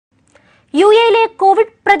യുഎയിലെ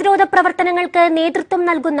Covid പ്രതിരോധ പ്രവർത്തനങ്ങൾക്ക് നേതൃത്വം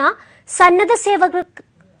നൽകുന്ന സന്നദ്ധ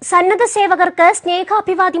സേവകർക്ക്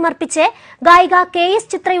സ്നേഹാഭിവാദ്യം അർപ്പിച്ച് ഗായിക KS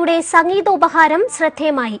ചിത്രയുടെ സംഗീതോപഹാരം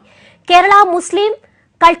ശ്രദ്ധേയമായി. കേരള മുസ്ലിം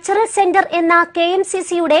കൾച്ചറൽ സെന്റർ എന്ന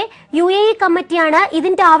KMCCയുടെ UAE കമ്മിറ്റിയാണ്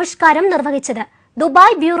ഇതിന്റെ ആവിഷ്കാരം നിർവഹിച്ചത്.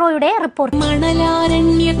 Dubai ബ്യൂറോയുടെ report.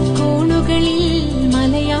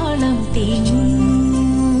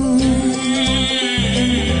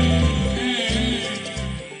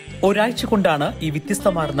 ഒരാഴ്ച കൊണ്ടാണ് ഈ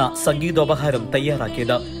വ്യത്യസ്തമാർന്ന സംഗീതോപഹാരം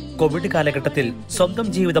തയ്യാറാക്കിയത്. കോവിഡ് കാലഘട്ടത്തിൽ സ്വന്തം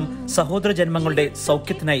ജീവിതം സഹോദര ജന്മങ്ങളുടെ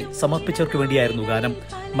സൗഖ്യത്തിനായി സമർപ്പിച്ചവർക്ക് വേണ്ടിയായിരുന്നു ഗാനം.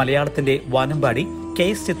 മലയാളത്തിന്റെ വാനമ്പാടി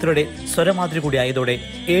KS ചിത്രയുടെ സ്വരമാതിരി കൂടിയായതോടെ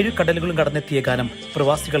 7 കടലുകളും കടന്നെത്തിയ ഗാനം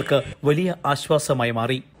പ്രവാസികൾക്ക് വലിയ ആശ്വാസമായി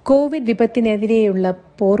മാറി. കോവിഡ് വിപത്തിനെതിരെയുള്ള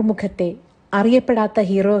പോർമുഖത്തെ അറിയപ്പെടാത്ത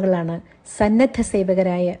ഹീറോകളാണ് സന്നദ്ധ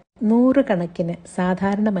സേവകരായ 100 കണക്കിന്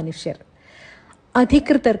സാധാരണ മനുഷ്യർ.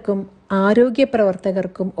 അധികൃതർക്കും ആരോഗ്യ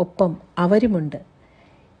പ്രവർത്തകർക്കും ഒപ്പം അവരുമുണ്ട്.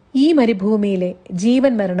 ഈ മരുഭൂമിയിലെ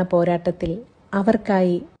ജീവൻ മരണ പോരാട്ടത്തിൽ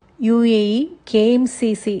അവർക്കായി UAE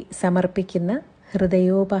KMCC സമർപ്പിക്കുന്ന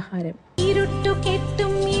ഹൃദയോപഹാരം.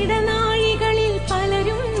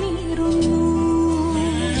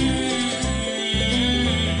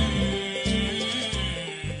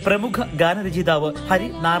 പ്രമുഖ ഗാനരചയിതാവ് ഹരി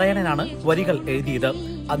നാരായണനാണ് വരികൾ എഴുതിയത്.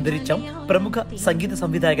 അന്തരിച്ച പ്രമുഖ സംഗീത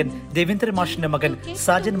സംവിധായകൻ രവീന്ദ്രൻ മാഷിന്റെ മകൻ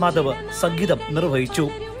സാജൻ മാധവ് സംഗീതം നിർവഹിച്ചു.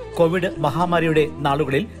 കോവിഡ് മഹാമാരിയുടെ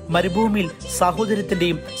നാളുകളിൽ മരുഭൂമിയിൽ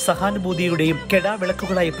സാഹോദര്യത്തിന്റെയും സഹാനുഭൂതിയുടെയും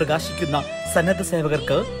കെടാവിളക്കുകളായി പ്രകാശിക്കുന്ന സന്നദ്ധ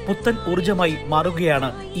സേവകർക്ക് പുത്തൻ ഊർജമായി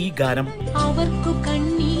മാറുകയാണ് ഈ ഗാനം. അവർക്കു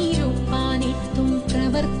കണ്ണീരൊപ്പാനെത്തും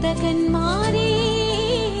പ്രവർത്തകന്മാരെ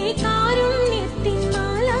കാരുണ്യത്തിൻ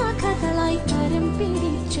മാലാഖകളായി കരം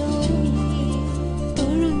പിടിച്ചോരേ,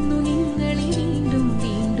 തൊഴുന്നു നിങ്ങളെ വീണ്ടും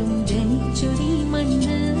വീണ്ടും ജനിച്ചൊരീ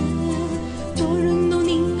മണ്ണ്, തൊഴുന്നു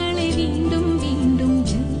നിങ്ങളെ വീണ്ടും വീണ്ടും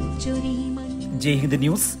ജനിച്ചൊരീ മണ്ണ്. ജയ് ഹിന്ദ്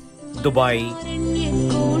ന്യൂസ്, ദുബായ്.